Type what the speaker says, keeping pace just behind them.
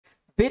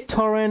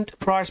BitTorrent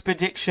price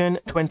prediction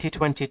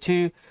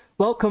 2022.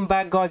 Welcome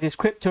back guys, it's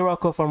Crypto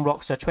Rocko from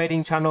Rocko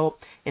Trading Channel.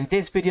 In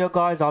this video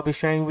guys, I'll be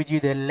sharing with you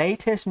the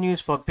latest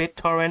news for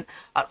BitTorrent.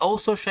 I'll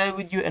also share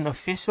with you an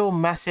official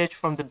message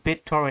from the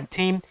BitTorrent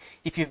team.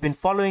 If you've been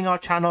following our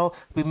channel,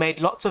 we made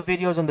lots of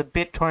videos on the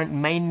BitTorrent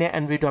mainnet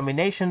and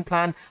redomination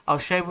plan. I'll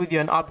share with you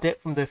an update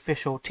from the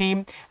official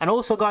team. And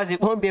also guys,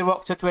 it won't be a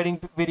Rocko Trading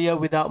video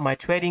without my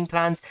trading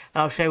plans.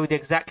 And I'll share with you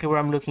exactly where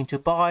I'm looking to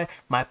buy,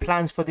 my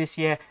plans for this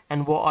year,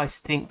 and what I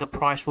think the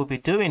price will be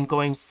doing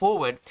going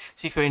forward.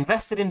 So if you're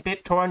invested in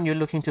BitTorrent, you're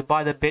looking to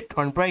buy the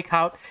BitTorrent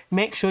Breakout,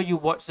 make sure you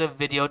watch the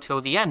video till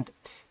the end.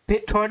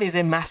 BitTorrent is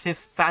a massive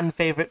fan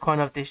favorite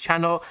coin of this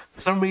channel. For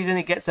some reason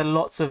it gets a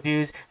lots of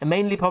views, and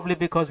mainly probably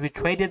because we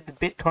traded the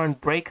BitTorrent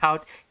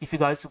Breakout. If you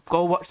guys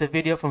go watch the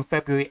video from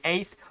February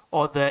 8th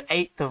or the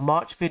 8th of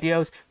March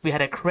videos, we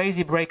had a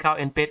crazy breakout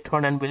in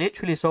BitTorrent and we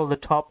literally sold the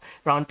top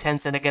around 10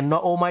 cents. And again,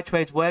 not all my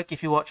trades work.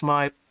 If you watch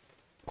my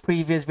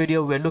previous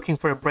video, we're looking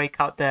for a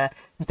breakout there.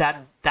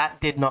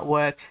 That did not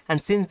work,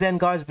 and since then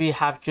guys, we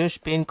have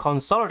just been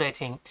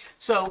consolidating.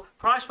 So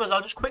price wise,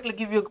 I'll just quickly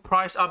give you a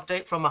price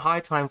update from a high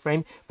time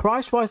frame.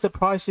 Price wise, the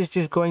price is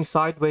just going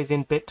sideways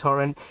in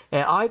BitTorrent.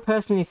 I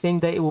personally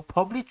think that it will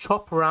probably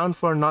chop around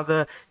for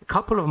another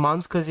couple of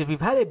months, because if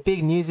we've had a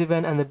big news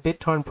event and the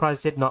BitTorrent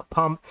price did not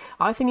pump,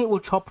 I think it will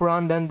chop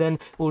around, and then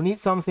we'll need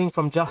something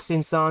from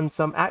Justin Sun,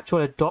 some actual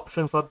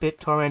adoption for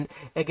BitTorrent.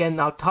 Again,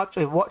 I'll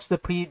watch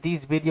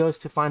these videos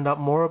to find out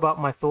more about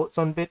my thoughts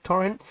on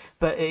BitTorrent.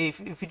 But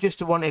if you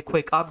just want a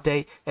quick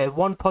update,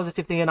 one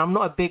positive thing, and I'm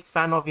not a big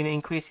fan of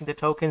increasing the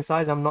token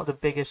size. I'm not the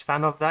biggest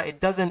fan of that. It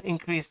doesn't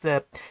increase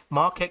the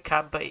market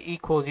cap, but it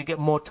equals, you get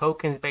more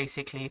tokens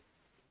basically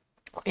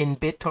in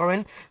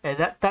BitTorrent.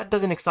 That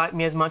doesn't excite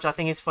me as much. I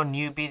think it's for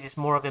newbies. It's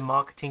more of a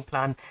marketing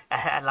plan,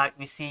 like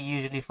we see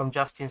usually from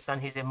Justin Sun.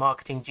 He's a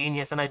marketing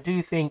genius, and I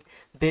do think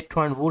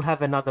BitTorrent will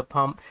have another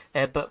pump,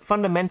 but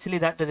fundamentally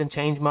that doesn't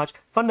change much.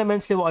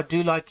 Fundamentally what I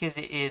do like is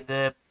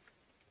it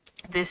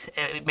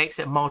makes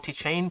it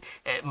multi-chain.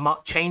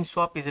 Chain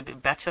swap is a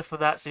bit better for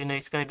that, so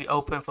it's going to be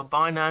open for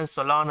Binance,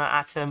 Solana,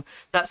 Atom.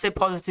 That's a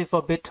positive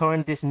for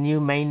BitTorrent, this new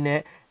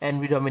mainnet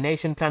and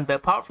redomination plan. But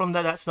apart from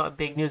that, that's not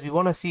big news. We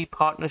want to see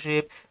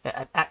partnership,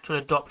 actual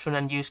adoption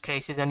and use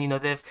cases. And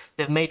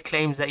they've made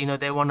claims that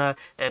they want to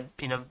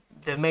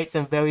they've made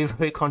some very,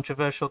 very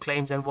controversial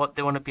claims, and what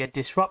they want to be a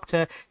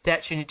disruptor. They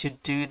actually need to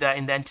do that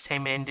in the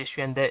entertainment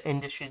industry and the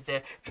industries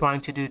they're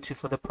trying to do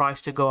for the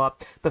price to go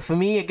up. But for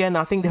me, again,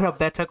 I think there are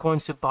better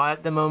coins to buy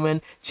at the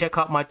moment. Check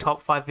out my top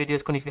 5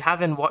 videos. If you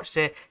haven't watched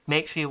it,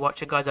 make sure you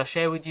watch it guys. I'll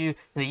share with you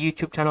in the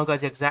YouTube channel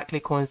guys exactly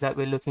coins that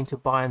we're looking to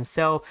buy and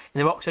sell.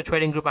 In the Rocko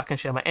Trading group, I can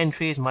share my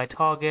entries, my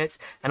targets,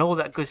 and all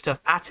that good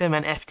stuff. Atom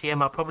and FTM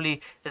are probably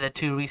the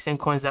 2 recent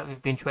coins that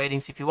we've been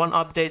trading. So if you want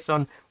updates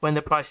on when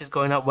the price is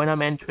going up, when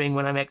I'm entering,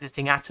 when I'm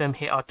exiting, Atom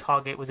hit our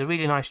target, was a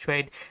really nice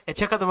trade.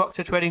 Check out the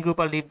Rocko Trading group.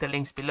 I'll leave the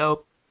links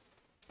below.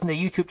 In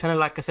the YouTube channel,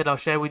 like I said, I'll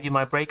share with you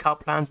my breakout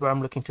plans where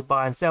I'm looking to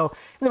buy and sell.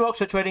 In the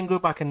Rocko Trading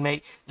group, I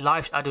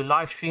do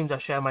live streams. I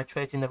share my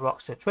trades in the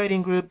Rocko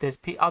Trading group. There's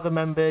other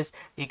members.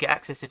 You get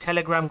access to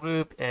Telegram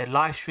group,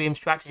 live stream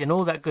strategy, and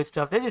all that good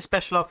stuff. There's a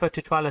special offer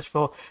to trial us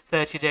for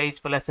 30 days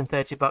for less than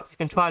 $30. You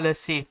can trial us,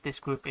 see if this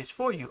group is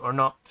for you or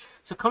not.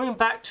 So coming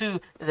back to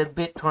the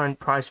BitTorrent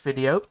price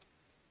video.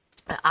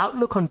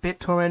 Outlook on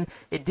BitTorrent,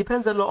 it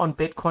depends a lot on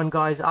Bitcoin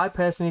guys. I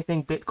personally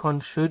think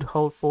Bitcoin should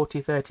hold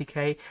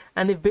 40-30k,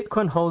 and if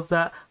Bitcoin holds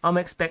that, I'm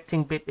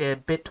expecting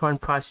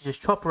BitTorrent price to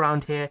just chop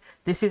around here.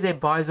 This is a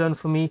buy zone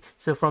for me,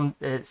 so from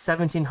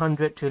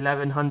 1700 to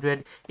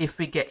 1100. If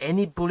we get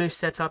any bullish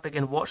setup,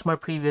 again, watch my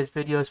previous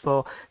videos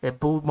for a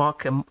bull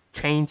market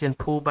change and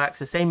pullback.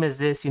 So same as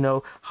this,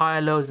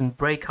 higher lows and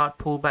breakout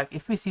pullback.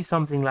 If we see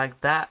something like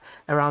that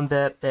around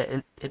the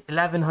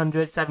 1100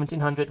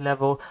 1700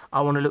 level, I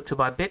want to look to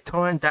buy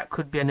BitTorrent. That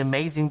could be an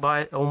amazing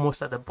buy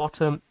almost at the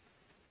bottom.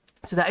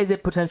 So that is a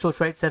potential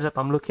trade setup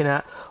I'm looking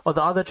at. Or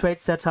the other trade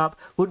setup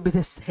would be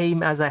the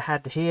same as I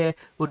had here,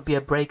 would be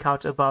a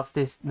breakout above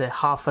the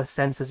half a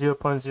cent, so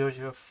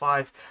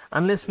 0.005.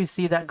 Unless we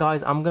see that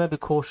guys, I'm going to be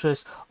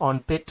cautious on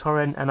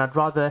BitTorrent, and I'd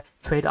rather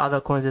trade other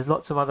coins. There's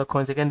lots of other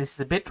coins. Again, this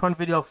is a BitTorrent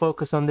video. I'll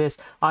focus on this.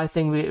 I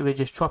think we're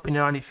just chopping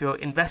around. If you're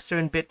an investor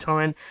in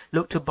BitTorrent,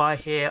 look to buy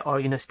here,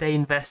 or stay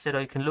invested,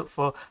 or you can look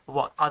for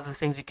what other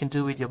things you can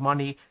do with your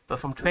money. But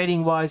from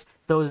trading wise,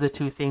 those are the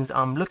 2 things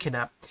I'm looking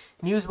at.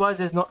 News wise,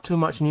 there's not too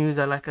much news.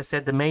 Like I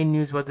said, the main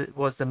news was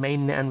the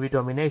mainnet and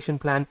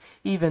redomination plan.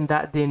 Even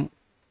that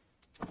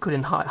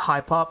couldn't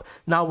hype up.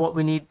 Now what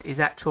we need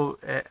is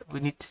we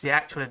need to see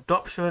actual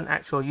adoption,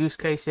 actual use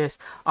cases.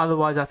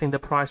 Otherwise, I think the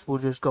price will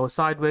just go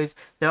sideways.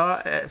 There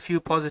are a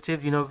few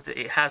positives.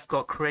 It has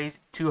got crazy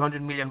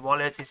 200 million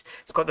wallets.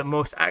 It's got the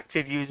most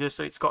active users,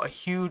 so it's got a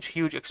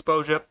huge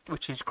exposure,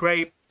 which is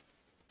great.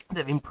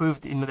 They've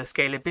improved the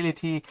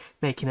scalability,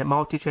 making it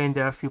multi-chain.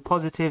 There are a few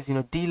positives.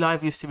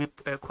 DLive used to be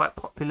quite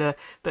popular,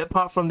 but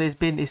apart from this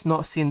it's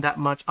not seen that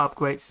much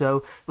upgrade.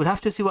 So we'll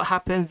have to see what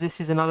happens. This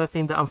is another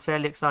thing that I'm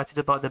fairly excited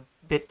about, the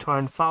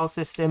BitTorrent file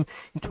system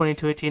in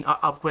 2018,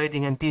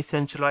 upgrading and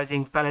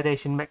decentralizing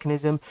validation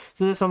mechanism.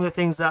 So those are some of the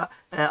things that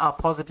are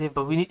positive,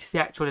 but we need to see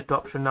actual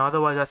adoption now.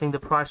 Otherwise, I think the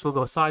price will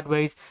go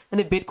sideways. And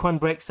if Bitcoin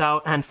breaks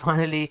out and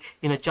finally,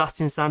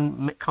 Justin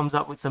Sun comes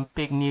up with some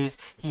big news,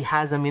 you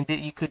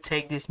could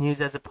take this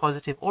news as a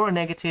positive or a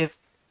negative.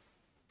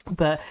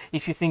 But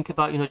if you think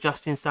about,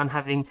 Justin Sun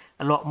having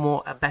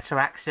a better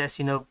access,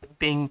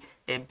 being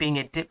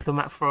a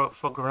diplomat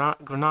for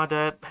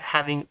Grenada,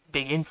 having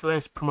big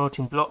influence,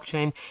 promoting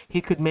blockchain,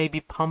 he could maybe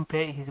pump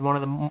it. He's one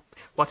of the,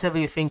 whatever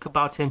you think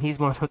about him, he's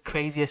one of the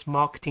craziest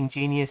marketing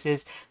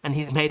geniuses, and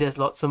he's made us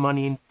lots of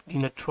money in,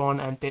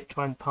 Tron and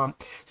BitTorrent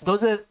pump. So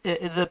those are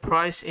the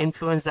price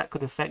influence that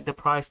could affect the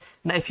price.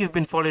 Now, if you've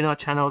been following our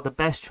channel, the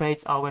best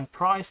trades are when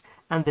price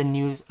and the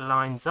news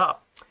lines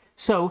up.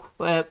 So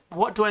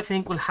what do I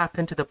think will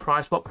happen to the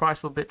price? What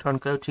price will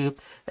BitTorrent go to?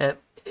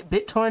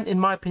 BitTorrent, in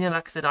my opinion,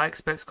 like I said, I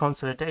expect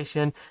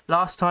consolidation.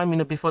 Last time,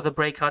 before the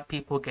breakout,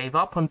 people gave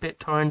up on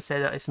BitTorrent,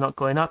 said that it's not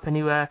going up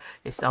anywhere.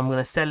 I'm going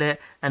to sell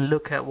it, and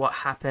look at what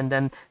happened.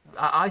 And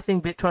I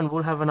think BitTorrent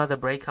will have another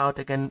breakout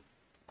again.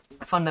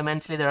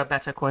 Fundamentally, there are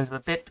better coins,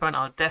 but BitTorrent,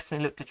 I'll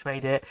definitely look to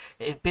trade it.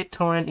 If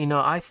BitTorrent,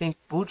 I think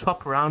will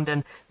chop around,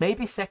 and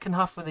maybe second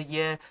half of the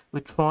year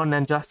with Tron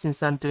and Justin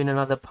Sun doing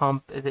another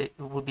pump, it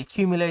will be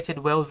accumulated.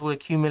 Wells will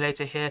accumulate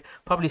it here,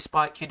 probably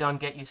spike you down,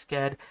 get you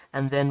scared,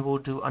 and then we'll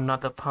do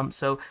another pump.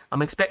 So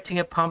I'm expecting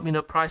a pump,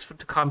 price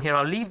to come here.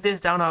 I'll leave this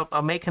down.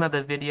 I'll make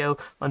another video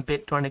on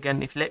BitTorrent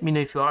again. Let me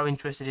know if you are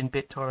interested in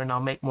BitTorrent. I'll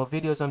make more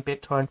videos on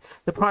BitTorrent.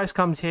 The price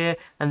comes here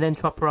and then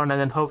chop around,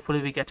 and then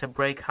hopefully we get a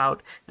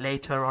breakout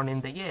later on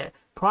in the year.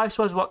 Price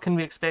was, what can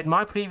we expect?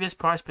 My previous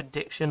price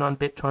prediction on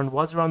BitTorrent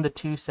was around the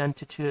 2 cent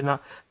to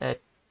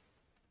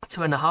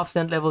 2.5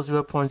 cent level,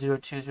 0.02,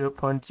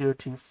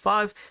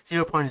 0.025,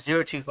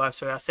 0.025.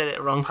 Sorry, I said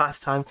it wrong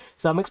last time.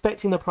 So I'm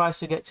expecting the price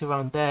to get to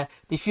around there.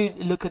 If you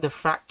look at the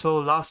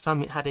fractal, last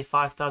time it had a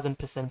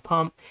 5,000%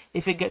 pump.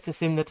 If it gets a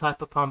similar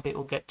type of pump, it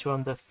will get to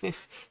around the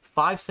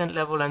 5 cent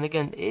level. And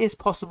again, it is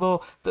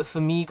possible, but for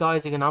me,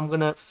 guys, again, I'm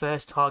gonna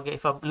first target.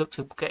 If I look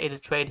to get a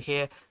trade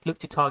here, look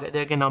to target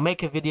there. Again, I'll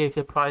make a video if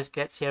the price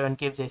gets here and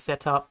gives a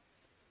setup.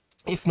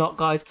 If not,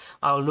 guys,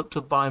 I'll look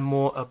to buy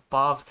more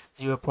above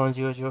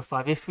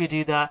 0.005. If we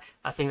do that,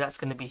 I think that's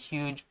going to be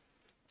huge.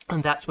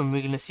 And that's when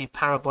we're going to see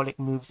parabolic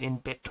moves in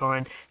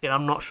BitTorrent.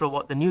 I'm not sure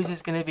what the news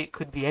is going to be. It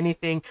could be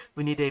anything.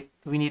 We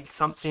need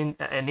something,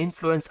 an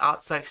influence,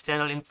 outside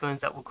external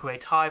influence that will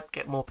create hype,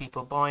 get more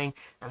people buying,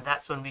 and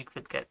that's when we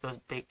could get those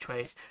big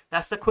trades.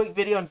 That's the quick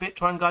video on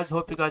BitTorrent, guys.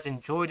 Hope you guys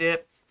enjoyed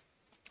it.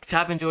 If you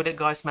have enjoyed it,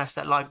 guys, smash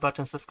that like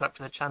button, subscribe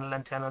to the channel,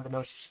 and turn on the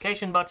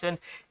notification button.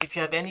 If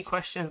you have any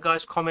questions,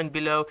 guys, comment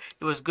below.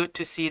 It was good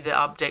to see the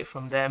update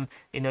from them.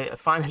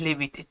 Finally,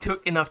 it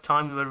took enough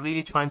time. We were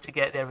really trying to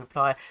get their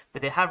reply,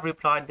 but they have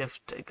replied. They've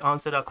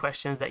answered our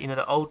questions that,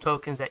 the old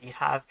tokens that you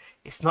have,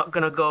 it's not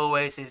going to go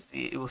away. So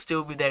it will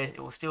still be there. It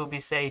will still be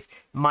safe.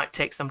 It might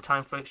take some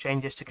time for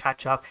exchanges to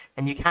catch up,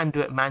 and you can do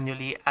it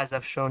manually, as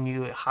I've shown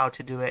you how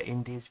to do it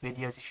in these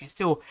videos if you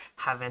still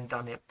haven't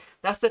done it.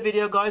 That's the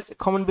video, guys.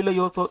 Comment below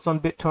your thoughts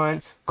on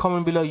BitTorrent,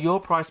 comment below your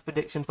price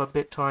prediction for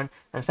BitTorrent,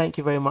 and thank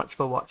you very much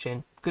for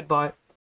watching. Goodbye.